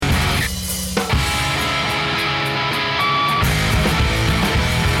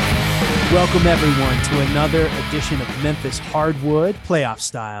Welcome, everyone, to another edition of Memphis Hardwood Playoff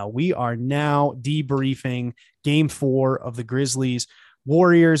Style. We are now debriefing Game 4 of the Grizzlies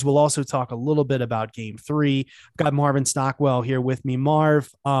Warriors. We'll also talk a little bit about Game 3. I've got Marvin Stockwell here with me.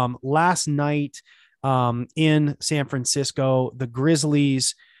 Marv, last night in San Francisco, the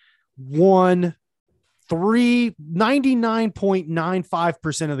Grizzlies won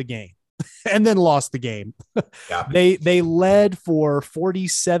 99.95% of the game. And then lost the game. Yeah. They led for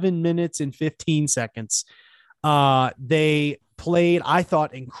 47 minutes and 15 seconds. They played, I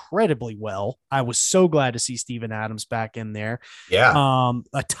thought, incredibly well. I was so glad to see Steven Adams back in there. Yeah.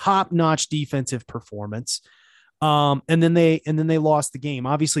 A top-notch defensive performance. And then they lost the game.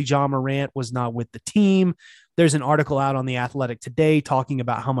 Obviously, Ja Morant was not with the team. There's an article out on The Athletic today talking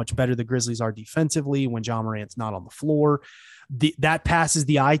about how much better the Grizzlies are defensively when Ja Morant's not on the floor. That passes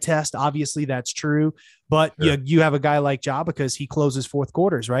the eye test. Obviously, that's true. But sure, you have a guy like Ja because he closes fourth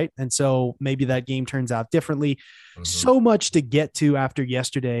quarters, right? And so maybe that game turns out differently. Mm-hmm. So much to get to after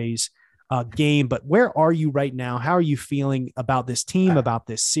yesterday's game. But where are you right now? How are you feeling about this team, about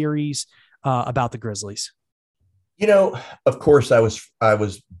this series, about the Grizzlies? You know, of course, I was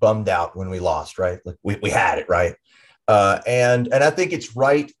bummed out when we lost, right? Like we had it, right? And I think it's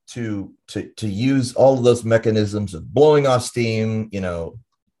right to use all of those mechanisms of blowing off steam. You know,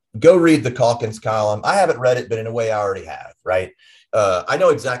 go read the Calkins column. I haven't read it, but in a way, I already have. Right? I know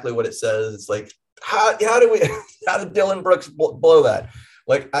exactly what it says. It's like how did Dillon Brooks blow that?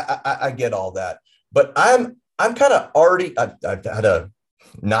 Like I get all that, but I'm kind of already. I've had a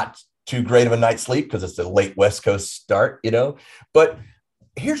not too great of a night's sleep because it's a late West Coast start, you know. But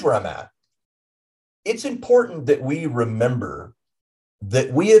here's where I'm at. It's important that we remember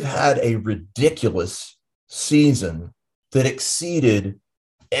that we have had a ridiculous season that exceeded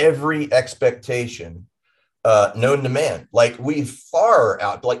every expectation known to man. Like we far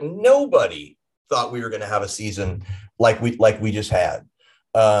out, like nobody thought we were going to have a season like we just had.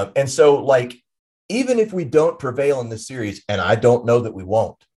 And so like, even if we don't prevail in this series, and I don't know that we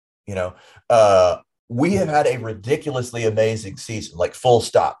won't, you know, we have had a ridiculously amazing season, like full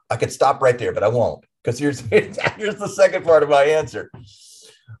stop. I could stop right there, but I won't. Because here's the second part of my answer.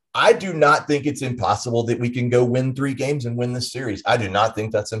 I do not think it's impossible that we can go win 3 games and win this series. I do not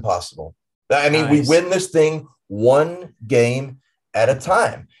think that's impossible. I mean, nice. We win this thing one game at a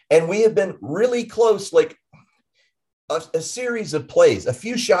time. And we have been really close, like a series of plays. A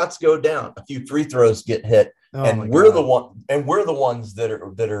few shots go down, a few free throws get hit, and we're the ones that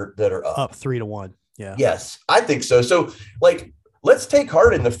are up 3-1. Yeah. Yes, I think so. So like, let's take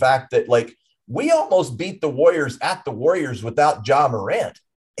heart in the fact that like, we almost beat the Warriors at the Warriors without Ja Morant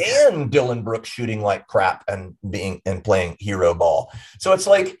and Dillon Brooks shooting like crap and playing hero ball. So it's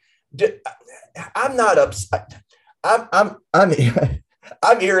like, I'm not upset. I'm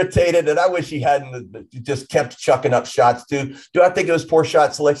irritated, and I wish he hadn't just kept chucking up shots too. Do I think it was poor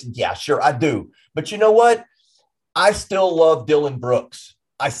shot selection? Yeah, sure, I do. But you know what? I still love Dillon Brooks.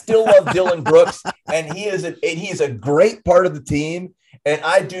 And he is a great part of the team. And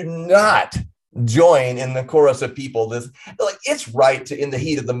I do not join in the chorus of people this like it's right to in the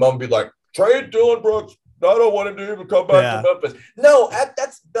heat of the moment be like, trade Dillon Brooks. I don't want him to even come back to Memphis. No,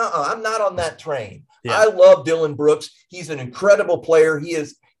 I'm not on that train. Yeah. I love Dillon Brooks. He's an incredible player. He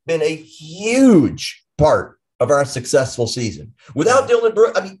has been a huge part of our successful season. Without Dillon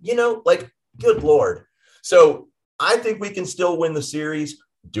Brooks, I mean, you know, like, good Lord. So I think we can still win the series.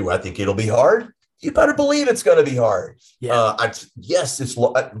 Do I think it'll be hard? You better believe it's going to be hard. Yeah.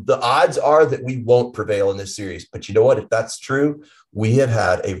 The odds are that we won't prevail in this series. But you know what? If that's true, we have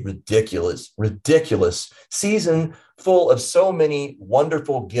had a ridiculous season full of so many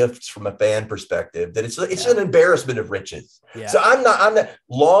wonderful gifts from a fan perspective that it's an embarrassment of riches. Yeah. So I'm not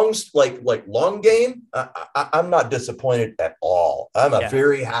long game. I'm not disappointed at all. I'm a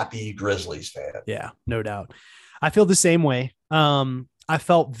very happy Grizzlies fan. Yeah, no doubt. I feel the same way. I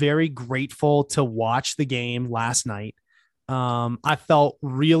felt very grateful to watch the game last night. I felt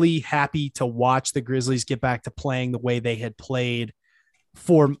really happy to watch the Grizzlies get back to playing the way they had played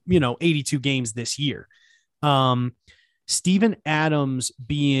for, 82 games this year. Steven Adams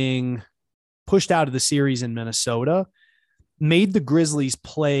being pushed out of the series in Minnesota made the Grizzlies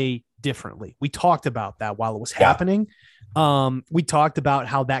play differently. We talked about that while it was happening. We talked about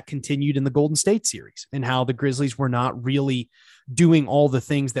how that continued in the Golden State series and how the Grizzlies were not really doing all the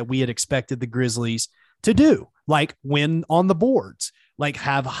things that we had expected the Grizzlies to do, like win on the boards, like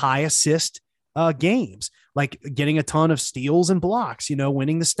have high assist games, like getting a ton of steals and blocks,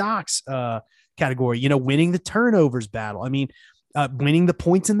 winning the stocks category, winning the turnovers battle. I mean, winning the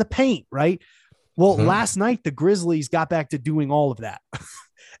points in the paint, right? Well, last night, the Grizzlies got back to doing all of that.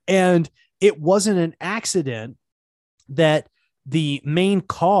 And it wasn't an accident that the main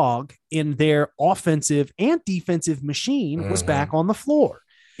cog in their offensive and defensive machine was back on the floor.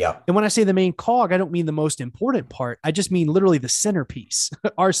 Yeah. And when I say the main cog, I don't mean the most important part. I just mean literally the centerpiece.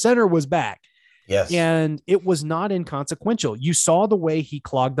 Our center was back. Yes. And it was not inconsequential. You saw the way he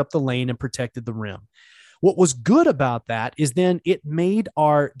clogged up the lane and protected the rim. What was good about that is then it made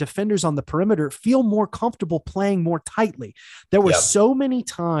our defenders on the perimeter feel more comfortable playing more tightly. There were so many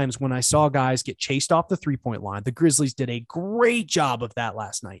times when I saw guys get chased off the three-point line. The Grizzlies did a great job of that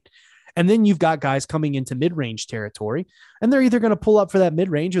last night. And then you've got guys coming into mid-range territory, and they're either going to pull up for that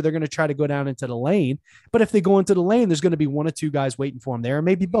mid-range or they're going to try to go down into the lane. But if they go into the lane, there's going to be one or two guys waiting for them there, and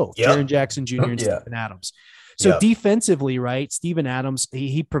maybe both, Jaren Jackson Jr. and Steven Adams. So defensively, right, Steven Adams,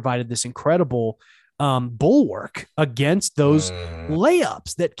 he provided this incredible bulwark against those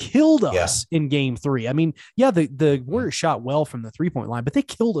layups that killed us in game 3. I mean, the Warriors shot well from the 3-point line, but they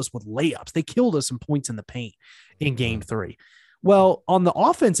killed us with layups. They killed us some points in the paint in game 3. Well, on the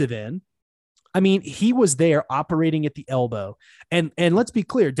offensive end, I mean, he was there operating at the elbow. And let's be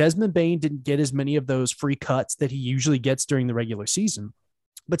clear, Desmond Bane didn't get as many of those free cuts that he usually gets during the regular season.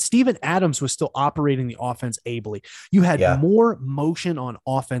 But Steven Adams was still operating the offense ably. You had more motion on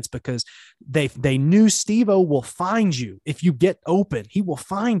offense because they knew Steve-O will find you. If you get open, he will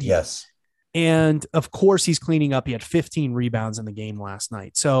find you. Yes. And of course he's cleaning up. He had 15 rebounds in the game last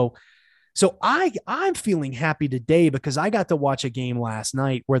night. So I'm feeling happy today because I got to watch a game last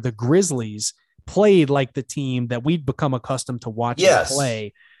night where the Grizzlies played like the team that we'd become accustomed to watching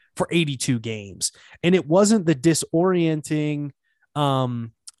play for 82 games. And it wasn't the disorienting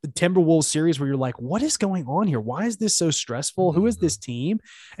Timberwolves series where you're like, what is going on here? Why is this so stressful? Who is this team?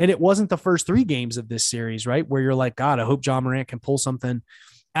 And it wasn't the first 3 games of this series, right? Where you're like, God, I hope John Morant can pull something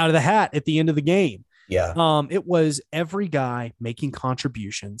out of the hat at the end of the game. Yeah. It was every guy making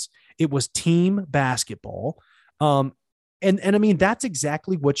contributions. It was team basketball. And I mean, that's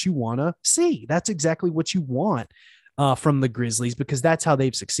exactly what you want to see. That's exactly what you want from the Grizzlies because that's how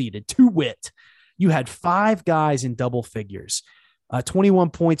they've succeeded. To wit, you had 5 guys in double figures. 21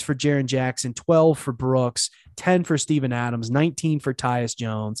 points for Jaren Jackson, 12 for Brooks, 10 for Steven Adams, 19 for Tyus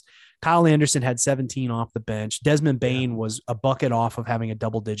Jones. Kyle Anderson had 17 off the bench. Desmond Bane was a bucket off of having a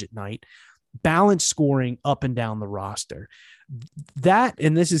double-digit night. Balanced scoring up and down the roster. That,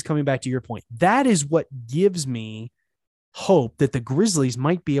 and this is coming back to your point, that is what gives me hope that the Grizzlies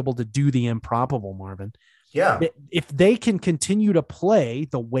might be able to do the improbable, Marvin. Yeah. If they can continue to play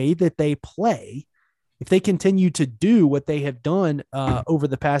the way that they play, if they continue to do what they have done over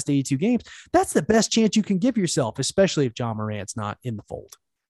the past 82 games, that's the best chance you can give yourself, especially if John Morant's not in the fold.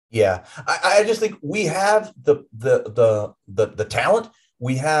 Yeah. I just think we have the talent.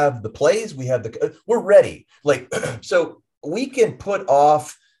 We have the plays. We're ready. Like, so we can put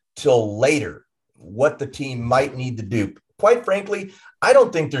off till later what the team might need to do. Quite frankly, I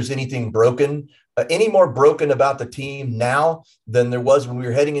don't think there's anything broken, any more broken about the team now than there was when we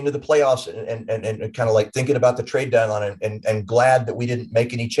were heading into the playoffs and kind of like thinking about the trade deadline and glad that we didn't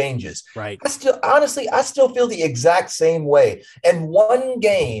make any changes. Right. I still feel the exact same way. And one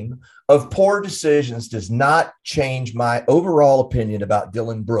game of poor decisions does not change my overall opinion about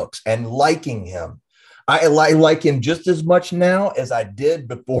Dylan Brooks and liking him. I like him just as much now as I did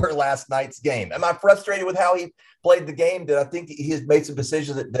before last night's game. Am I frustrated with how he played the game? Did I think he has made some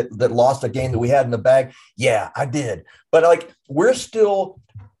decisions that lost a game that we had in the bag? Yeah, I did. But like we're still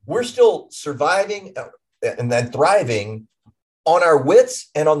surviving and then thriving on our wits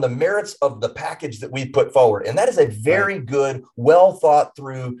and on the merits of the package that we put forward. And that is a very good, well thought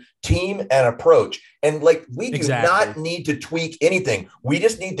through team and approach. And like, we do not need to tweak anything. We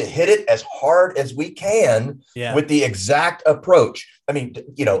just need to hit it as hard as we can with the exact approach. I mean,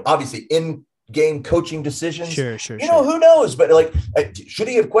 obviously in game coaching decisions, sure. Who knows, but like, should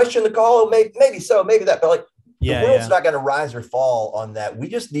he have questioned the call? Maybe so, maybe that, but like, the world's not going to rise or fall on that. We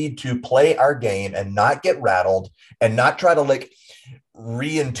just need to play our game and not get rattled and not try to like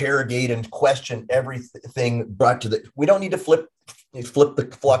reinterrogate and question everything brought to the. We don't need to flip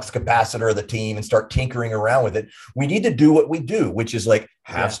the flux capacitor of the team and start tinkering around with it. We need to do what we do, which is like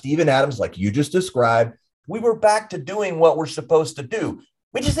have Steven Adams, like you just described. We were back to doing what we're supposed to do.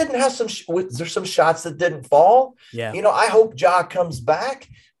 We just didn't have there's some shots that didn't fall. Yeah. I hope Ja comes back.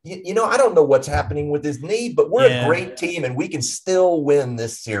 I don't know what's happening with his knee, but we're a great team and we can still win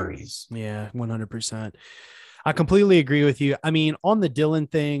this series. Yeah, 100%. I completely agree with you. I mean, on the Dylan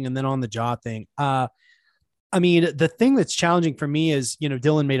thing and then on the Ja thing, I mean, the thing that's challenging for me is,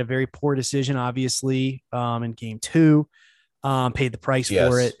 Dylan made a very poor decision, obviously, in game 2, paid the price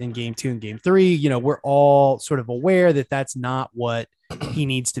for it in game 2 and game 3. We're all sort of aware that that's not what he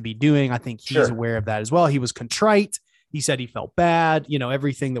needs to be doing. I think he's Sure. aware of that as well. He was contrite. He said he felt bad.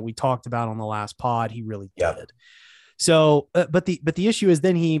 Everything that we talked about on the last pod, he really Yeah. did. So, but the issue is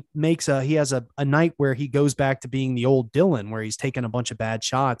then he has a night where he goes back to being the old Dylan, where he's taking a bunch of bad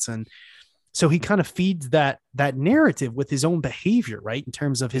shots. And so he kind of feeds that narrative with his own behavior, right? In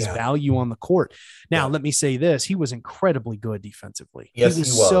terms of his value on the court. Now, let me say this. He was incredibly good defensively. Yes, he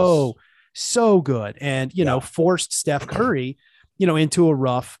was so good. And, forced Steph Curry, into a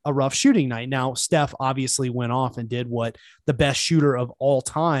rough shooting night. Now, Steph obviously went off and did what the best shooter of all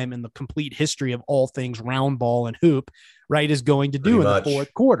time in the complete history of all things round ball and hoop, right, is going to do in the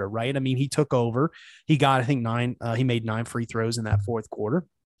fourth quarter, right? I mean, he took over. He got, I think, he made 9 free throws in that fourth quarter.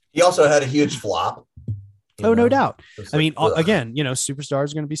 He also had a huge flop. No doubt. I mean, again,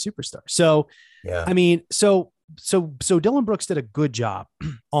 superstars are going to be superstars. So, yeah. I mean, so Dylan Brooks did a good job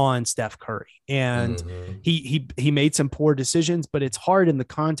on Steph Curry, and he made some poor decisions, but it's hard in the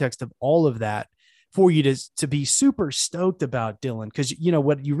context of all of that for you to be super stoked about Dylan. Because,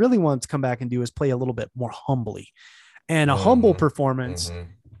 what you really want to come back and do is play a little bit more humbly, and a humble performance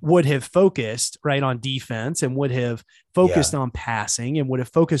would have focused right on defense and would have focused on passing and would have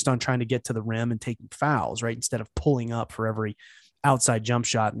focused on trying to get to the rim and taking fouls, right? Instead of pulling up for every outside jump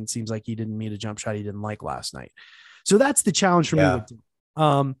shot. And it seems like he didn't meet a jump shot he didn't like last night. So that's the challenge for me.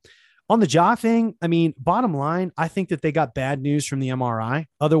 On the Ja thing, I mean, bottom line, I think that they got bad news from the MRI.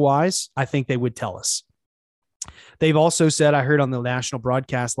 Otherwise, I think they would tell us. They've also said, I heard on the national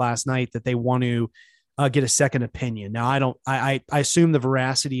broadcast last night, that they want to get a second opinion. Now, I assume the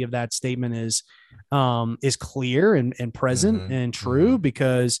veracity of that statement is clear and present and true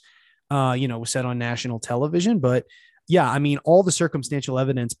because, it was said on national television. But yeah, I mean, all the circumstantial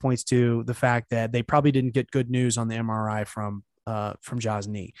evidence points to the fact that they probably didn't get good news on the MRI from Ja's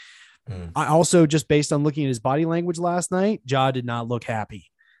knee. I also, just based on looking at his body language last night, Ja did not look happy.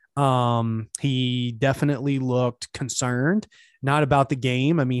 He definitely looked concerned, not about the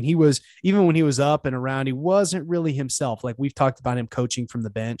game. I mean, even when he was up and around, he wasn't really himself. Like we've talked about him coaching from the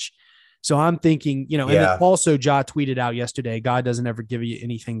bench. So I'm thinking, and then also Ja tweeted out yesterday, God doesn't ever give you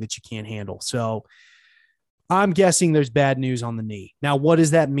anything that you can't handle. So I'm guessing there's bad news on the knee. Now, what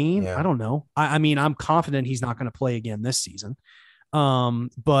does that mean? I don't know. I mean, I'm confident he's not going to play again this season.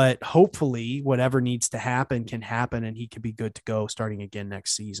 But hopefully whatever needs to happen can happen and he could be good to go starting again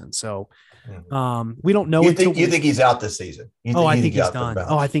next season. So, we don't know. You think he's out this season? I think he's done.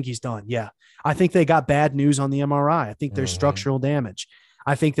 I think he's done. Yeah. I think they got bad news on the MRI. I think there's structural damage.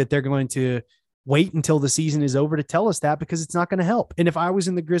 I think that they're going to wait until the season is over to tell us that, because it's not going to help. And if I was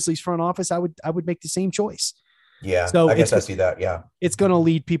in the Grizzlies front office, I would make the same choice. Yeah. So I guess I see that. Yeah. It's going to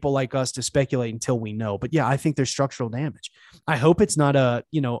lead people like us to speculate until we know. But yeah, I think there's structural damage. I hope it's not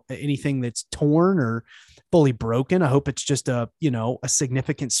anything that's torn or fully broken. I hope it's just a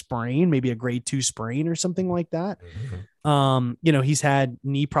significant sprain, maybe a grade 2 sprain or something like that. He's had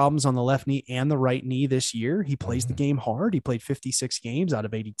knee problems on the left knee and the right knee this year. He plays the game hard. He played 56 games out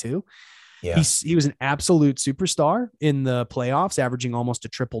of 82. Yeah. He was an absolute superstar in the playoffs, averaging almost a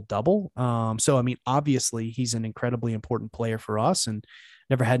triple double. So, I mean, obviously he's an incredibly important player for us and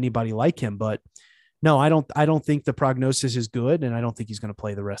never had anybody like him, but no, I don't think the prognosis is good. And I don't think he's going to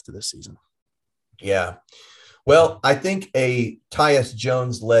play the rest of this season. Yeah. Well, I think a Tyus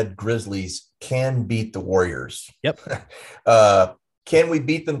Jones led Grizzlies can beat the Warriors. Yep. Can we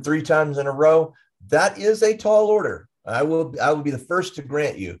beat them 3 times in a row? That is a tall order. I will be the first to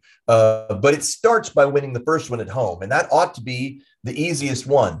grant you. But it starts by winning the first one at home. And that ought to be the easiest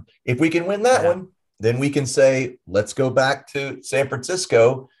one. If we can win that one, then we can say, let's go back to San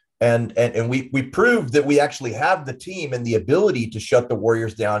Francisco. And we proved that we actually have the team and the ability to shut the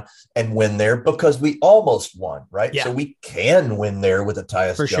Warriors down and win there because we almost won, right? Yeah. So we can win there with a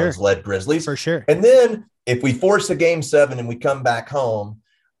Tyus Jones-led Grizzlies. For sure. And then if we force a game 7 and we come back home,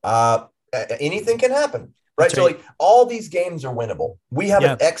 anything can happen. Right. So like all these games are winnable. We have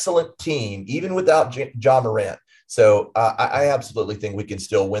an excellent team, even without Ja Morant. So I absolutely think we can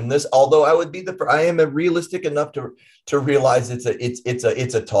still win this. Although I am realistic enough to realize it's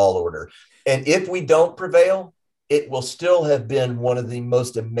a tall order. And if we don't prevail, it will still have been one of the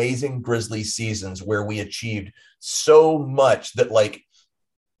most amazing Grizzlies seasons where we achieved so much that like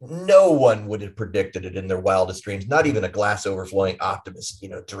no one would have predicted it in their wildest dreams. Not even a glass overflowing optimist,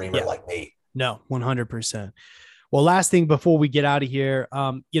 dreamer like me. No, 100%. Well, last thing before we get out of here,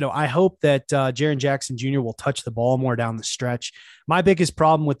 I hope that Jaren Jackson Jr. will touch the ball more down the stretch. My biggest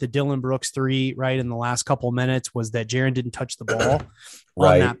problem with the Dylan Brooks 3, right, in the last couple of minutes was that Jaren didn't touch the ball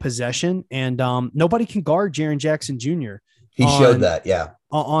on that possession. And nobody can guard Jaren Jackson Jr. He showed that, yeah.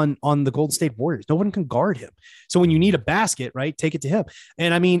 On the Golden State Warriors. No one can guard him. So when you need a basket, right, take it to him.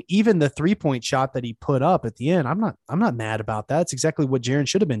 And I mean, even the 3-point shot that he put up at the end, I'm not mad about that. It's exactly what Jaren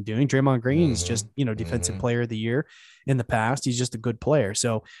should have been doing. Draymond Green is just, defensive player of the year in the past. He's just a good player.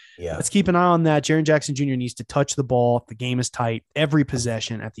 So let's keep an eye on that. Jaren Jackson Jr. needs to touch the ball if the game is tight every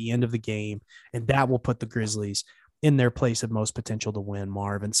possession at the end of the game, and that will put the Grizzlies in their place of most potential to win,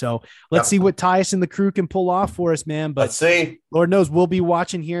 Marv. And so let's see what Tyus and the crew can pull off for us, man. But let's see. Lord knows we'll be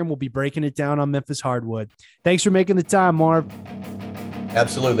watching here and we'll be breaking it down on Memphis Hardwood. Thanks for making the time, Marv.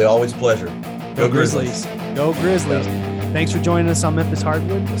 Absolutely. Always a pleasure. Go Grizzlies. Go Grizzlies. Thanks for joining us on Memphis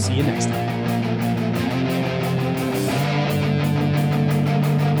Hardwood. We'll see you next time.